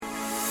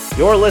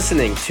You're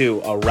listening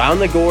to Around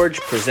the Gorge,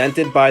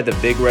 presented by the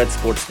Big Red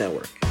Sports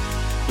Network,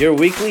 your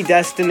weekly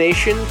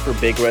destination for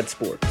Big Red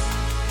Sports.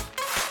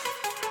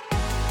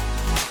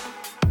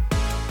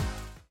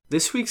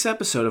 This week's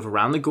episode of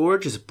Around the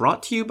Gorge is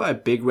brought to you by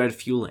Big Red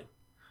Fueling.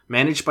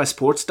 Managed by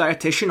sports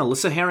dietitian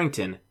Alyssa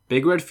Harrington,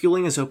 Big Red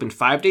Fueling is open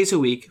 5 days a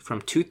week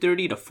from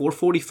 2:30 to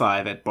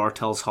 4:45 at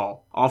Bartels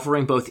Hall,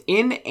 offering both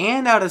in-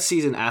 and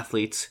out-of-season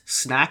athletes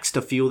snacks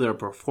to fuel their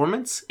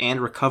performance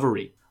and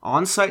recovery.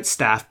 On-site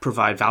staff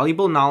provide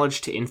valuable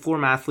knowledge to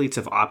inform athletes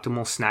of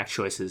optimal snack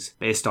choices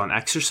based on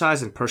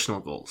exercise and personal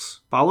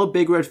goals. Follow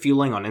Big Red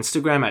Fueling on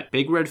Instagram at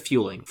Big Red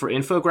Fueling for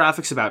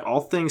infographics about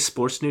all things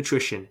sports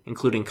nutrition,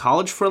 including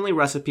college-friendly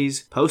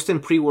recipes, post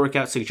and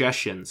pre-workout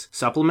suggestions,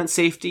 supplement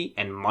safety,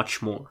 and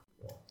much more.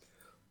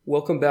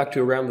 Welcome back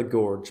to Around the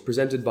Gorge,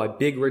 presented by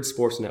Big Red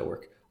Sports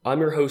Network.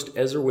 I'm your host,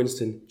 Ezra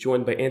Winston,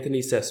 joined by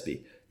Anthony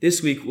Sespi.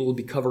 This week, we'll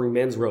be covering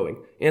men's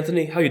rowing.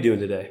 Anthony, how you doing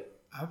today?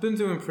 I've been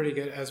doing pretty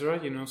good, Ezra.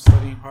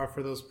 Studying hard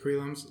for those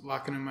prelims,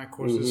 locking in my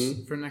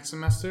courses for next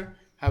semester.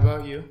 How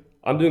about you?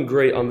 I'm doing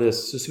great on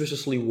this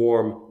suspiciously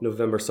warm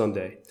November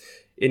Sunday.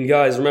 And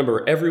guys,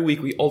 remember, every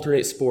week we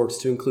alternate sports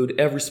to include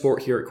every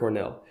sport here at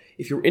Cornell.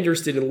 If you're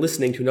interested in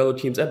listening to another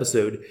team's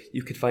episode,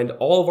 you can find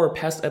all of our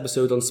past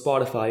episodes on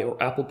Spotify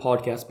or Apple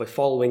Podcasts by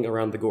following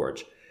Around the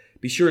Gorge.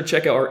 Be sure to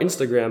check out our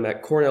Instagram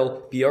at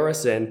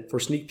CornellBRSN for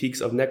sneak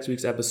peeks of next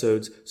week's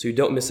episodes so you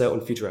don't miss out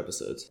on future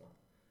episodes.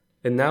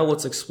 And now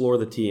let's explore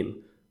the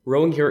team.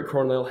 Rowing here at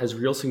Cornell has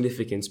real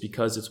significance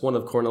because it's one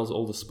of Cornell's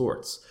oldest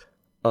sports.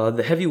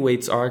 The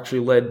heavyweights are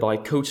actually led by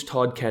Coach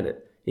Todd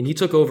Kennett, and he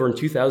took over in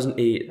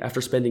 2008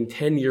 after spending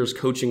 10 years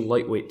coaching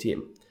lightweight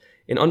team.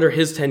 And under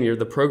his tenure,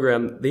 the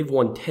program, they've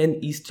won 10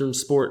 Eastern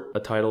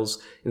Sport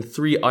titles and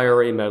 3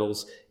 IRA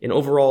medals, and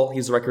overall, he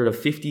has a record of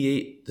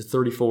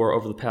 58-34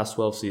 over the past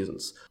 12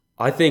 seasons.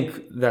 I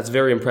think that's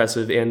very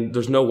impressive, and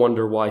there's no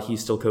wonder why he's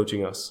still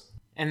coaching us.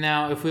 And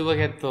now, if we look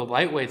at the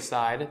lightweight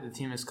side, the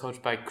team is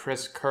coached by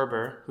Chris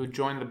Kerber, who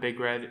joined the Big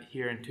Red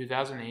here in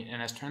 2008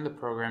 and has turned the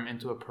program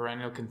into a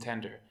perennial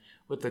contender,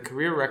 with a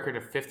career record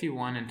of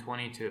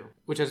 51-22,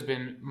 which has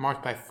been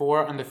marked by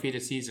 4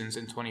 undefeated seasons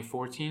in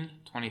 2014,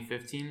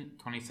 2015,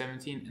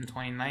 2017, and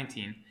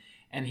 2019,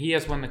 and he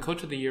has won the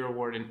Coach of the Year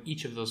award in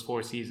each of those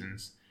 4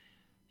 seasons.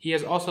 He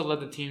has also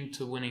led the team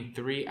to winning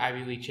 3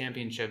 Ivy League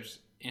championships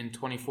in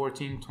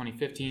 2014,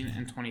 2015,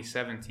 and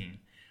 2017.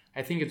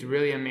 I think it's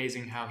really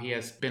amazing how he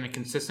has been a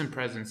consistent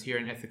presence here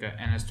in Ithaca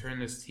and has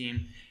turned this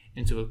team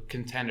into a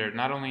contender,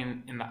 not only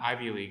in the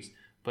Ivy Leagues,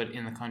 but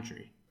in the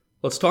country.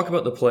 Let's talk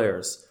about the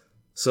players.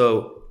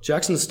 So,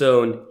 Jackson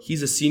Stone,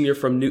 he's a senior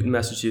from Newton,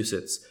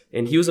 Massachusetts,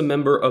 and he was a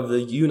member of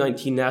the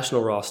U19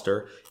 national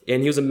roster,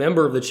 and he was a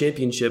member of the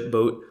championship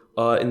boat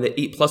in the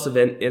 8+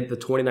 event at the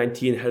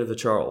 2019 Head of the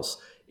Charles.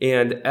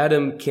 And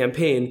Adam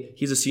Campaign,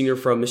 he's a senior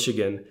from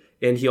Michigan,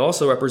 and he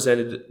also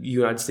represented the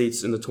United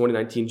States in the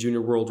 2019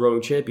 Junior World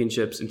Rowing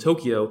Championships in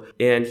Tokyo,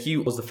 and he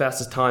was the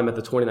fastest time at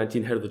the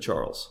 2019 Head of the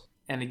Charles.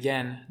 And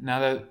again, now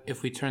that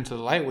if we turn to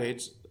the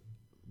lightweights,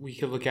 we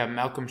could look at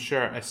Malcolm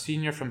Schur, a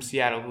senior from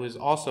Seattle who is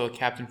also a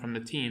captain from the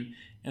team,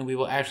 and we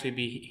will actually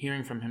be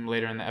hearing from him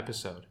later in the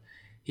episode.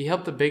 He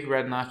helped the Big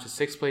Red notch a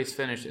 6th place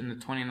finish in the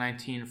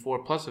 2019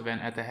 4+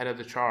 event at the Head of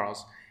the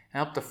Charles,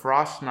 and helped the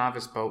Frost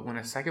Novice boat win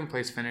a 2nd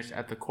place finish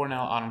at the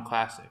Cornell Autumn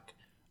Classic.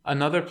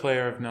 Another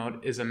player of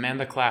note is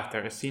Amanda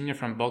Clafter, a senior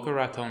from Boca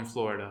Raton,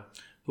 Florida,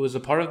 who was a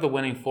part of the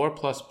winning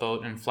 4+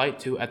 boat in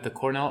Flight 2 at the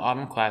Cornell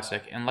Autumn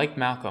Classic, and like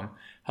Malcolm,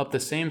 helped the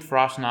same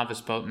Frost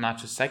Novice boat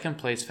notch a 2nd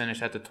place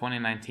finish at the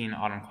 2019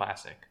 Autumn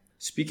Classic.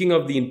 Speaking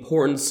of the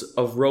importance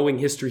of rowing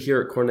history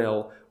here at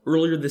Cornell,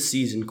 earlier this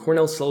season,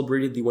 Cornell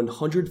celebrated the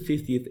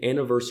 150th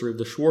anniversary of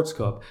the Schwartz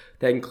Cup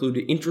that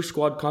included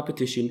inter-squad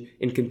competition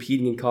and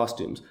competing in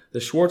costumes. The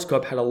Schwartz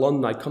Cup had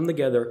alumni come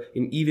together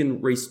and even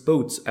race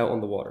boats out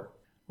on the water.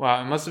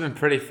 Wow, it must have been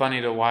pretty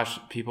funny to watch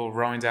people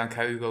rowing down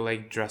Cayuga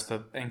Lake dressed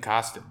up in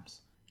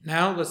costumes.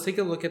 Now, let's take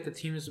a look at the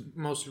team's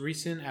most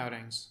recent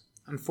outings.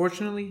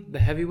 Unfortunately, the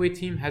heavyweight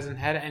team hasn't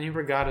had any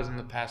regattas in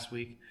the past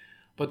week,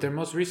 but their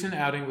most recent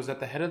outing was at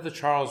the Head of the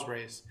Charles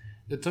race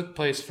that took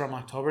place from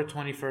October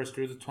 21st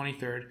through the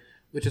 23rd,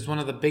 which is one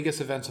of the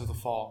biggest events of the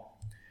fall.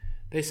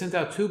 They sent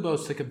out 2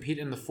 boats to compete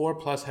in the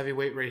 4+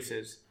 heavyweight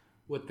races,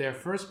 with their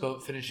first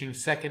boat finishing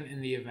 2nd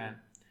in the event.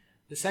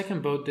 The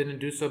second boat didn't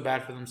do so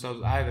bad for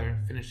themselves either,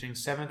 finishing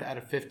 7th out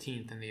of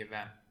 15th in the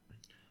event.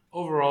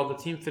 Overall, the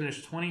team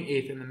finished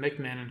 28th in the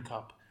McMahon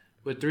Cup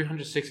with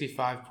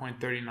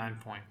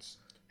 365.39 points.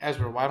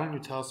 Ezra, why don't you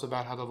tell us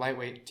about how the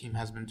lightweight team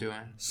has been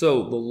doing?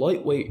 So, the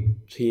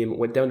lightweight team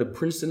went down to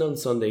Princeton on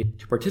Sunday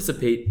to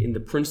participate in the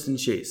Princeton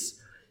Chase.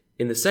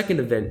 In the second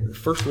event, the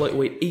first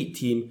lightweight 8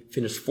 team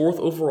finished 4th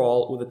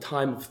overall with a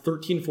time of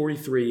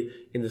 13:43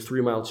 in the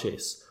 3-mile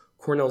chase.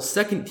 Cornell's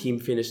second team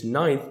finished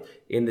 9th,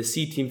 and the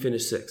C team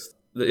finished 6th.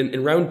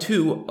 In round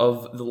 2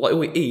 of the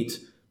lightweight 8,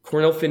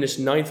 Cornell finished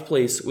 9th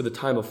place with a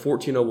time of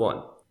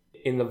 14:01.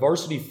 In the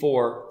varsity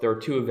 4, there are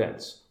 2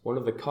 events, one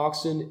with a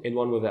coxswain and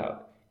one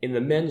without. In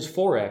the men's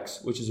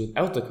 4X, which is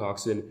without the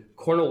coxswain,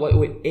 Cornell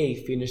Lightweight A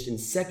finished in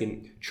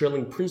second,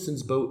 trailing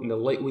Princeton's boat in the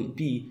Lightweight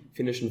B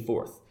finished in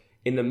fourth.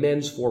 In the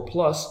men's 4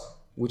 Plus,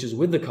 which is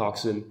with the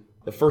coxswain,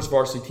 the first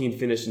varsity team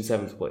finished in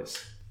 7th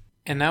place.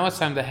 And now it's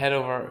time to head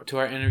over to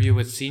our interview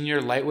with senior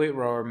lightweight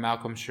rower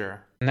Malcolm Schur.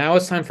 Now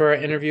it's time for our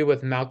interview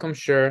with Malcolm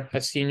Schur,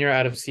 a senior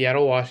out of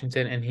Seattle,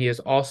 Washington, and he is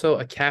also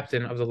a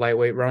captain of the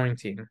lightweight rowing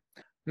team.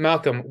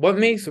 Malcolm, what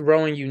makes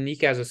rowing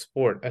unique as a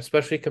sport,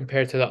 especially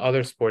compared to the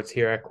other sports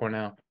here at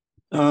Cornell?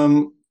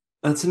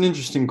 That's an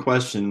interesting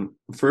question.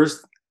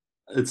 First,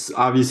 it's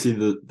obviously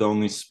the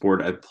only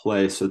sport I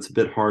play, so it's a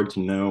bit hard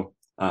to know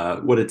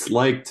what it's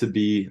like to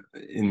be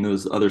in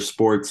those other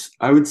sports.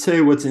 I would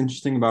say what's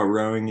interesting about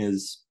rowing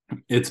is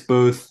it's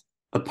both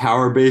a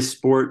power-based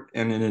sport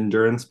and an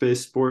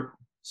endurance-based sport.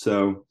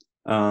 So,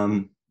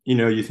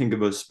 you think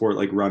of a sport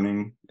like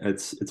running,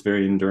 it's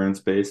very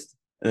endurance-based.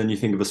 And then you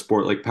think of a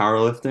sport like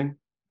powerlifting.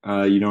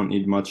 You don't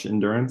need much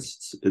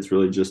endurance. It's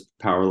really just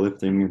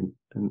powerlifting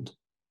and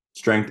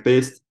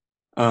strength-based.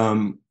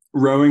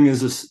 Rowing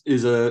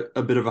is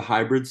a bit of a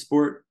hybrid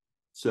sport.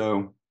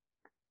 So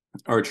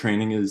our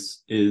training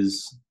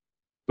is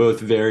both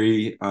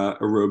very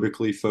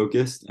aerobically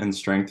focused and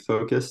strength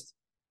focused.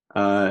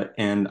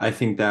 And I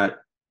think that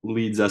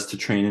leads us to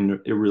train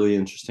in a really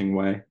interesting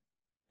way.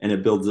 And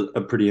it builds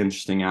a pretty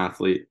interesting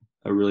athlete,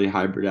 a really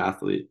hybrid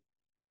athlete.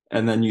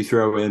 And then you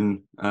throw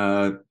in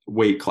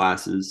weight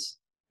classes,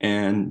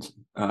 and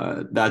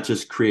that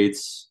just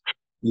creates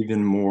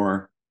even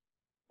more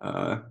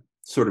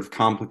sort of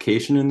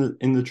complication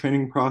in the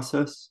training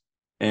process.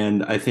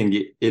 And I think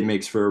it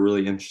makes for a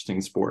really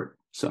interesting sport.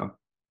 So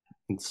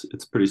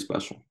it's pretty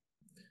special.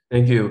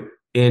 Thank you.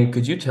 And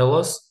could you tell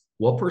us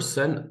what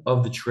percent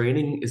of the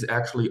training is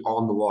actually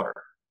on the water?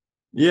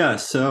 Yeah,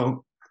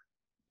 so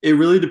it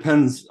really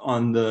depends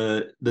on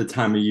the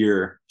time of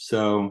year.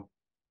 So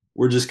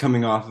we're just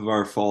coming off of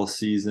our fall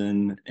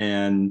season,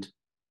 and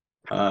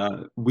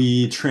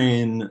we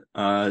train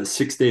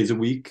 6 days a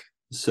week.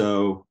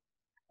 So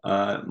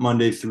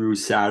Monday through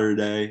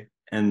Saturday,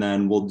 and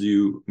then we'll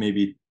do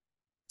maybe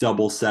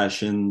double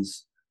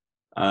sessions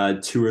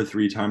 2 or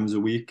 3 times a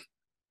week.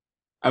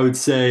 I would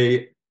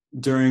say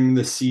during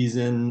the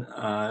season,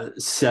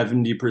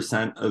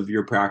 70% of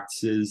your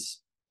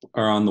practices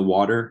are on the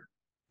water,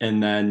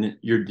 and then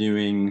you're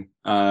doing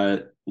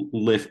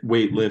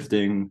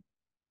weightlifting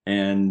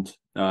and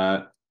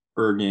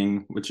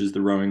erging, which is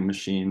the rowing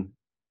machine,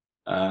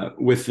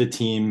 with the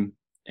team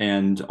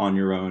and on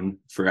your own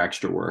for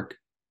extra work.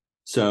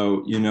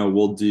 So,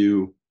 we'll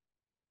do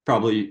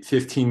probably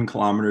 15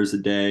 kilometers a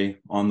day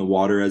on the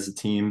water as a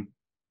team,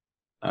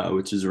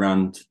 which is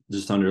around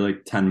just under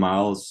like 10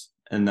 miles.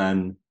 And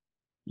then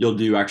you'll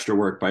do extra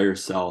work by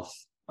yourself,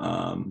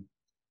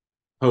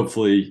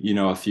 hopefully,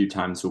 a few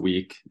times a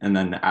week, and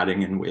then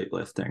adding in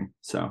weightlifting.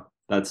 So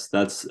that's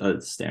a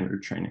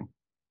standard training.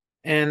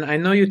 And I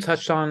know you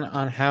touched on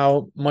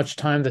how much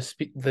time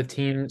the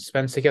team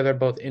spends together,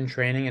 both in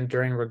training and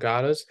during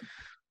regattas.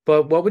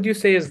 But what would you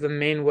say is the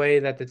main way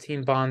that the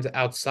team bonds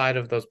outside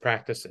of those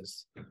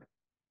practices?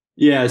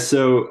 Yeah,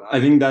 so I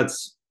think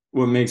that's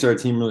what makes our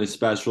team really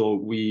special.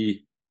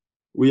 We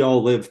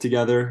all live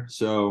together.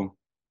 So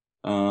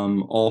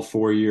all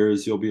 4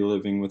 years you'll be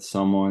living with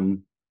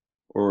someone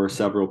or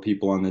several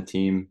people on the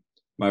team.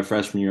 My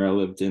freshman year I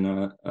lived in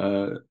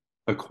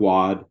a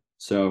quad,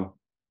 so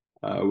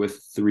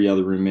with 3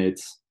 other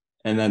roommates.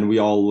 And then we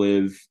all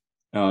live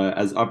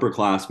as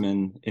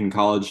upperclassmen in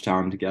College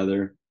Town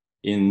together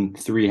in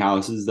 3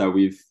 houses that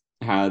we've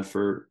had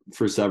for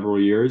several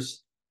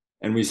years.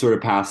 And we sort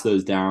of pass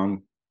those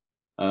down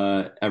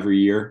every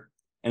year.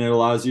 And it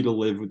allows you to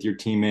live with your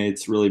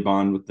teammates, really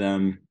bond with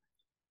them.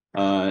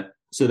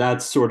 So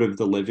that's sort of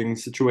the living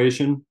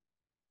situation.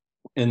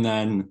 And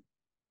then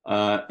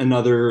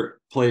another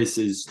place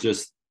is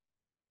just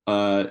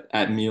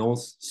at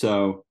meals.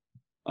 So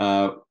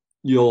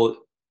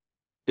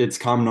it's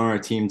common on our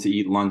team to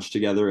eat lunch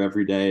together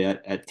every day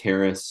at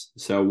Terrace.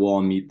 So we'll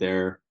all meet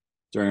there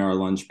during our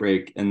lunch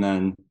break. And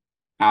then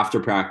after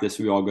practice,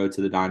 we all go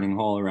to the dining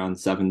hall around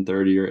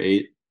 7:30 or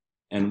 8,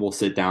 and we'll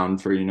sit down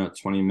for,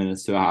 20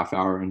 minutes to a half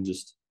hour and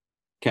just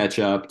catch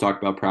up,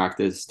 talk about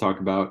practice, talk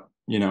about,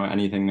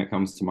 anything that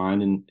comes to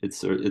mind. And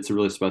it's a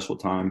really special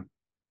time.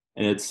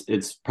 And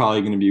it's probably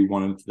going to be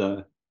one of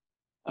the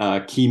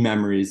key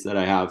memories that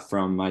I have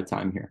from my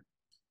time here.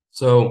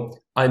 So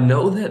I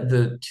know that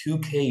the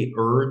 2K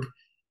erg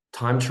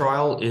time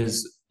trial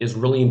is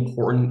really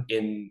important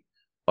in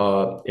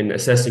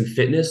assessing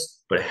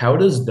fitness, but how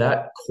does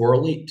that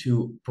correlate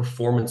to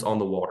performance on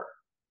the water?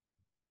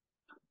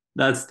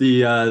 That's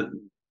the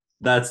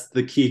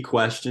key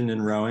question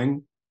in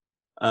rowing.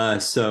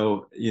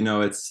 So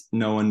it's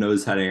no one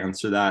knows how to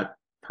answer that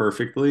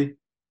perfectly.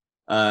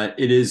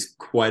 It is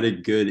quite a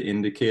good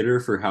indicator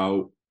for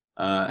how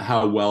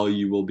well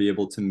you will be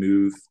able to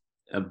move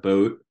a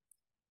boat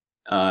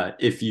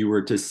if you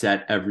were to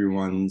set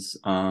everyone's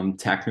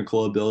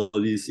technical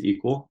abilities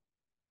equal.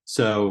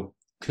 So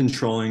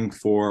controlling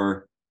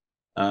for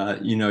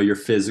your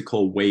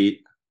physical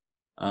weight,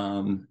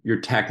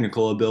 your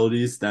technical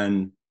abilities,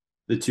 then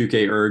the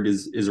 2K erg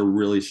is a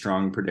really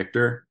strong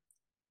predictor.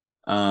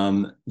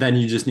 Then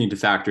you just need to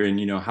factor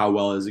in, how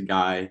well is a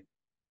guy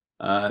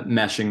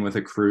meshing with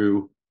a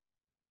crew,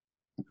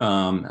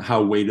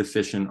 how weight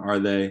efficient are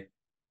they.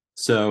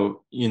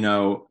 So,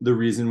 the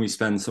reason we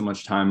spend so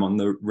much time on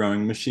the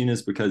rowing machine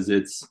is because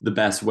it's the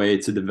best way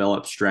to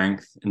develop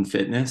strength and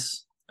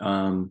fitness.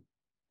 And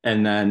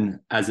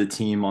then as a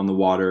team on the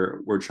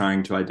water, we're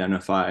trying to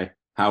identify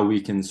how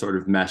we can sort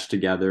of mesh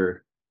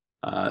together,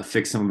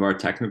 fix some of our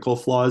technical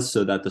flaws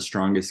so that the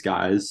strongest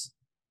guys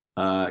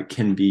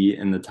can be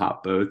in the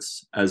top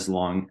boats as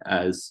long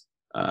as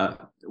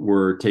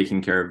we're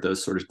taking care of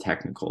those sort of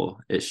technical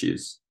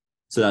issues.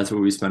 So that's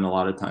what we spend a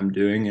lot of time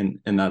doing.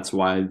 And that's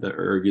why the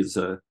erg is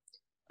a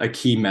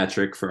key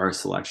metric for our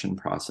selection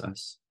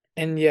process.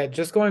 And yeah,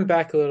 just going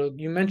back a little,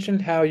 you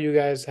mentioned how you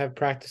guys have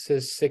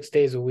practices 6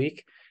 days a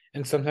week,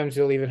 and sometimes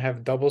you'll even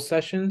have double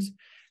sessions.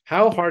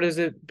 How hard has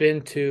it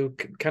been to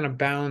kind of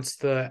balance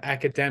the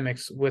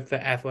academics with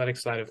the athletic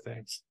side of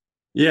things?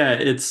 Yeah,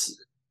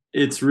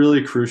 it's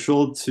really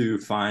crucial to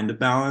find a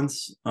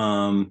balance.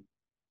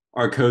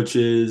 Our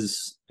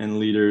coaches and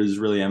leaders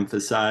really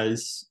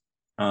emphasize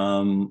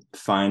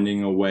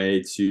finding a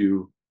way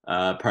to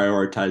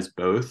prioritize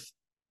both.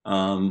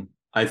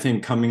 I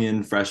think coming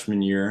in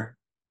freshman year,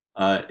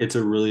 it's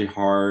a really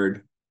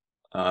hard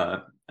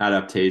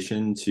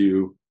adaptation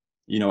to,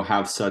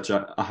 have such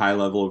a high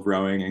level of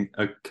rowing and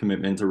a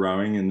commitment to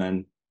rowing, and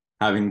then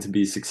having to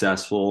be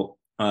successful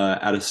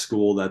at a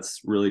school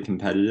that's really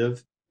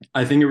competitive.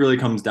 I think it really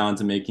comes down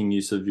to making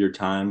use of your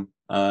time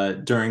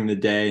during the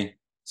day.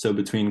 So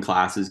between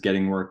classes,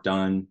 getting work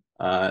done,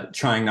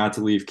 trying not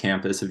to leave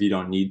campus if you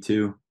don't need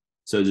to.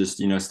 So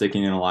just,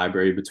 sticking in a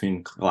library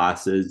between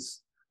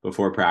classes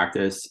before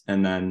practice,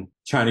 and then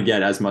trying to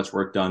get as much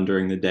work done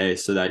during the day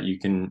so that you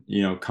can,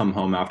 come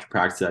home after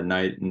practice at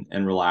night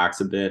and relax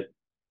a bit.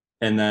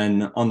 And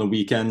then on the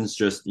weekends,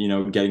 just,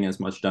 getting as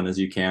much done as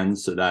you can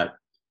so that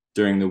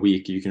during the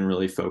week you can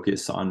really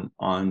focus on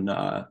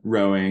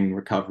rowing,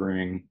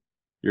 recovering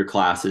your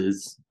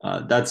classes.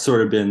 That's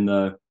sort of been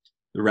the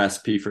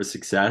recipe for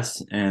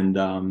success. And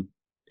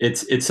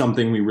it's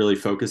something we really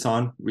focus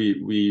on.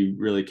 We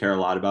really care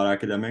a lot about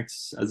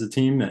academics as a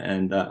team,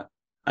 and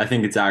I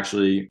think it's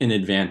actually an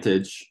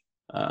advantage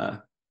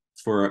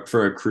for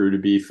a crew to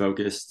be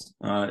focused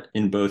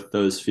in both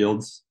those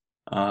fields,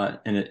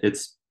 and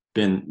it's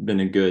been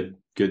a good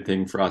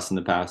thing for us in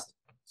the past.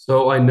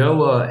 So I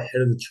know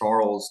Head of the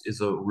Charles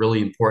is a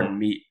really important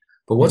meet,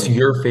 but what's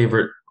your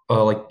favorite,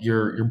 like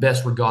your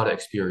best regatta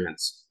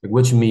experience? Like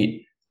which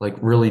meet, like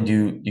really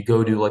do you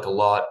go to like a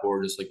lot,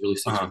 or just like really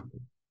sticks with you?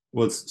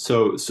 What's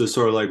so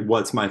sort of like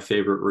what's my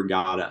favorite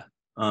regatta?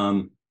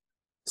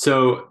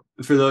 So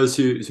for those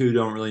who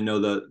don't really know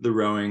the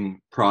rowing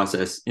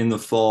process, in the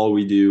fall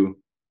we do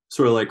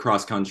sort of like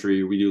cross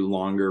country. We do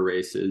longer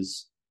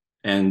races,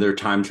 and they're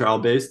time trial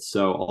based.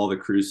 So all the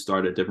crews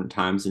start at different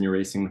times, and you're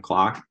racing the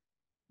clock.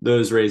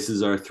 Those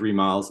races are 3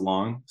 miles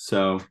long,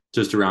 so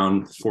just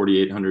around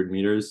 4,800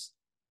 meters.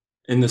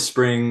 In the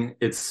spring,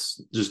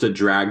 it's just a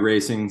drag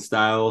racing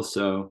style.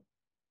 So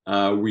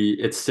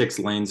it's 6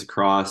 lanes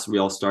across. We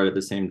all start at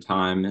the same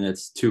time, and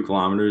it's 2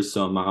 kilometers,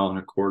 so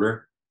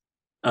 1.25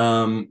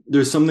 miles.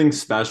 There's something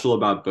special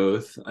about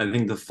both. I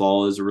think the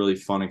fall is a really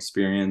fun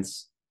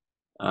experience.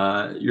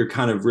 You're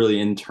kind of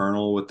really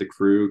internal with the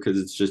crew because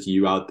it's just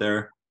you out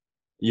there.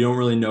 You don't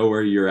really know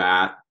where you're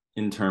at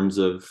in terms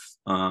of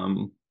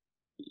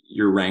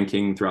your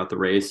ranking throughout the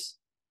race.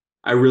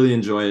 I really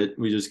enjoy it.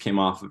 We just came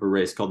off of a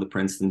race called the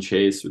Princeton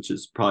Chase, which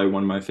is probably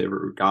one of my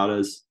favorite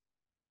regattas.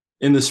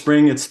 In the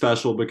spring, it's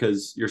special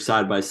because you're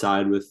side by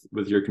side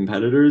with your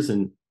competitors,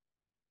 and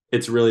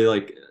it's really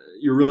like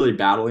you're really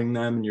battling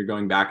them, and you're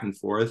going back and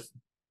forth.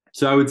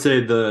 So I would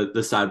say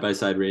the side by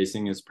side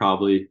racing is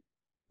probably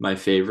my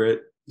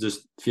favorite.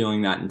 Just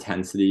feeling that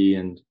intensity,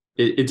 and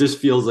it just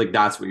feels like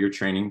that's what you're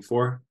training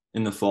for.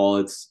 In the fall,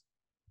 it's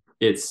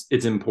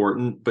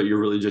important, but you're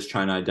really just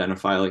trying to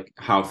identify like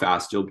how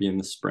fast you'll be in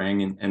the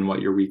spring and what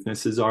your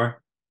weaknesses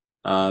are.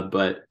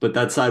 But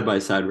that side by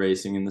side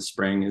racing in the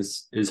spring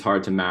is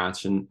hard to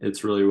match, and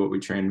it's really what we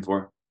train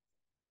for.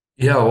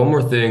 Yeah, one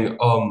more thing.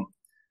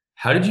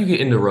 How did you get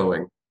into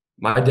rowing?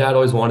 My dad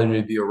always wanted me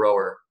to be a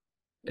rower,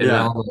 and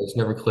Yeah, now it's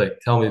never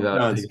clicked. Tell me about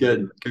no, it's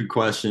good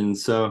question.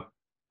 So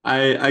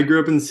I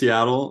grew up in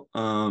Seattle.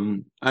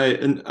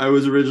 I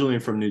was originally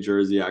from New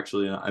Jersey,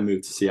 actually. I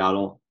moved to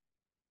Seattle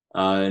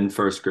in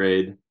first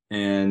grade,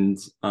 and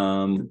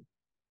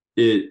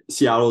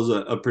Seattle's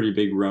a pretty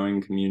big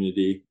rowing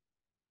community,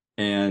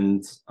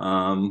 and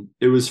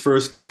it was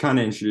first kind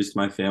of introduced to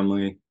my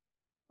family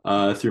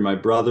through my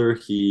brother.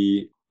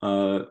 He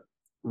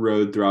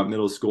rowed throughout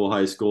middle school,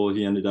 high school.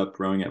 He ended up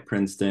rowing at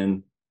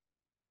Princeton,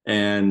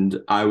 and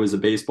I was a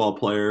baseball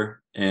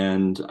player,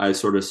 and I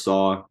sort of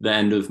saw the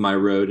end of my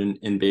road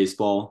in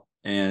baseball,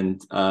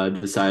 and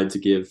decided to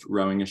give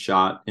rowing a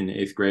shot in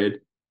 8th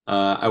grade.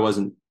 I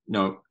wasn't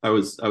no, I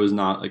was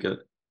not like a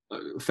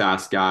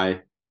fast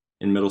guy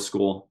in middle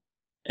school,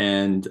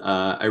 And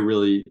I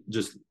really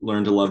just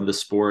learned to love the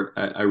sport.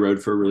 I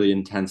rode for a really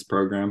intense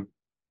program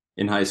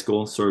in high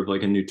school, sort of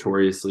like a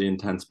notoriously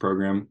intense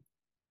program.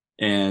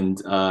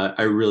 And I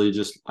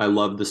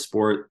love the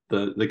sport,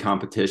 the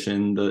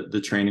competition,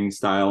 the training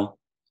style.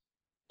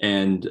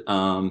 And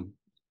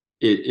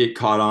it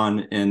caught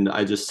on, and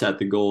I just set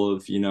the goal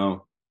of,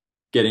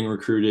 getting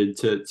recruited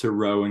to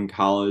row in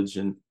college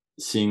and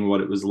seeing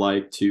what it was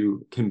like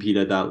to compete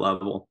at that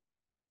level.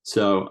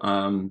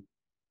 So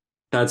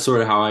that's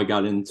sort of how I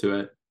got into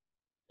it.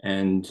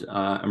 And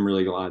I'm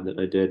really glad that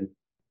I did.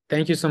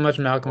 Thank you so much,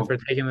 Malcolm, for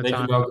taking the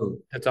time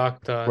to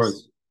talk to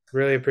us.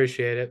 Really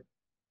appreciate it.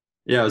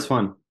 Yeah, it was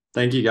fun.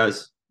 Thank you,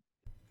 guys.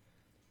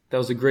 That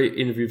was a great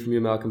interview from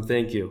you, Malcolm.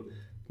 Thank you.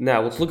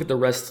 Now, let's look at the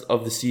rest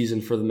of the season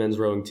for the men's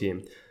rowing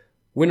team.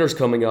 Winter's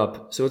coming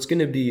up, so it's going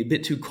to be a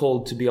bit too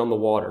cold to be on the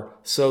water.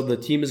 So the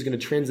team is going to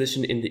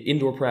transition into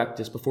indoor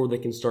practice before they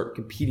can start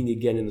competing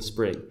again in the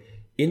spring.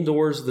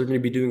 Indoors, they're going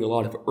to be doing a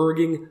lot of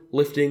erging,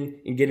 lifting,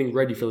 and getting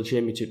ready for the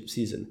championship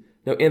season.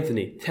 Now,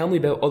 Anthony, tell me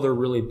about other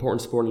really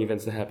important sporting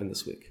events that happened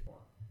this week.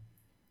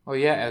 Well,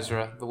 yeah,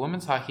 Ezra. The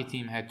women's hockey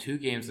team had 2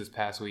 games this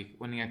past week,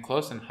 winning a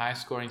close and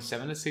high-scoring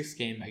 7-6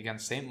 game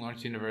against St.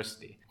 Lawrence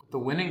University, with the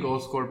winning goal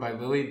scored by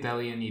Lily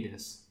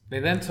Delianidis. They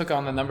then took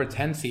on the number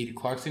 10 seed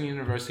Clarkson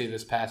University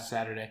this past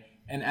Saturday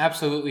and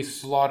absolutely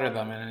slaughtered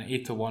them in an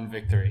 8-1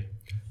 victory.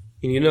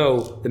 And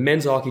the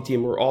men's hockey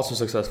team were also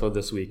successful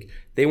this week.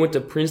 They went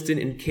to Princeton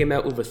and came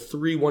out with a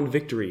 3-1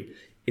 victory.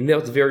 And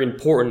that was very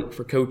important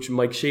for Coach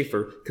Mike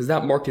Schaefer because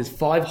that marked his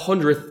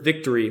 500th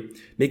victory,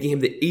 making him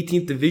the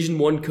 18th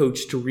Division I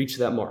coach to reach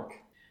that mark.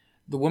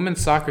 The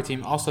women's soccer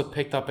team also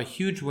picked up a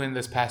huge win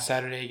this past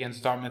Saturday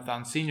against Dartmouth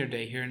on Senior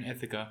Day here in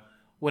Ithaca,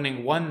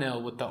 winning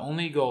 1-0 with the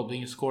only goal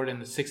being scored in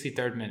the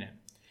 63rd minute.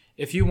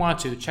 If you want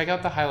to, check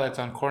out the highlights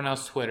on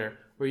Cornell's Twitter,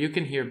 where you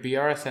can hear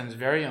BRSN's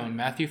very own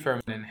Matthew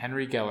Furman and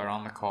Henry Geller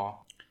on the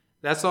call.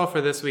 That's all for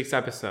this week's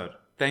episode.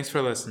 Thanks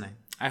for listening.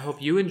 I hope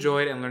you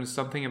enjoyed and learned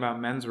something about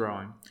men's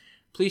rowing.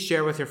 Please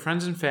share with your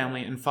friends and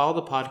family and follow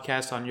the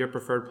podcast on your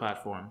preferred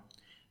platform.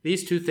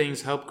 These 2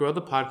 things help grow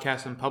the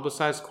podcast and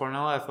publicize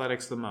Cornell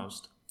athletics the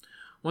most.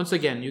 Once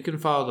again, you can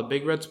follow the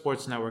Big Red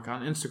Sports Network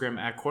on Instagram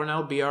at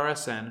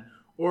CornellBRSN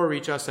or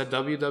reach us at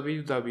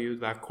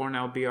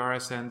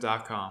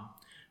www.cornellbrsn.com.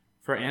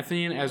 For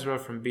Anthony and Ezra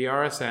from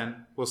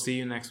BRSN, we'll see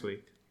you next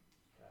week.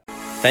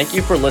 Thank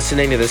you for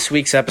listening to this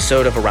week's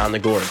episode of Around the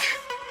Gorge.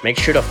 Make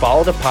sure to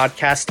follow the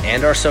podcast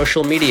and our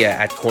social media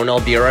at Cornell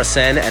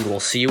BRSN, and we'll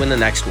see you in the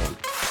next one.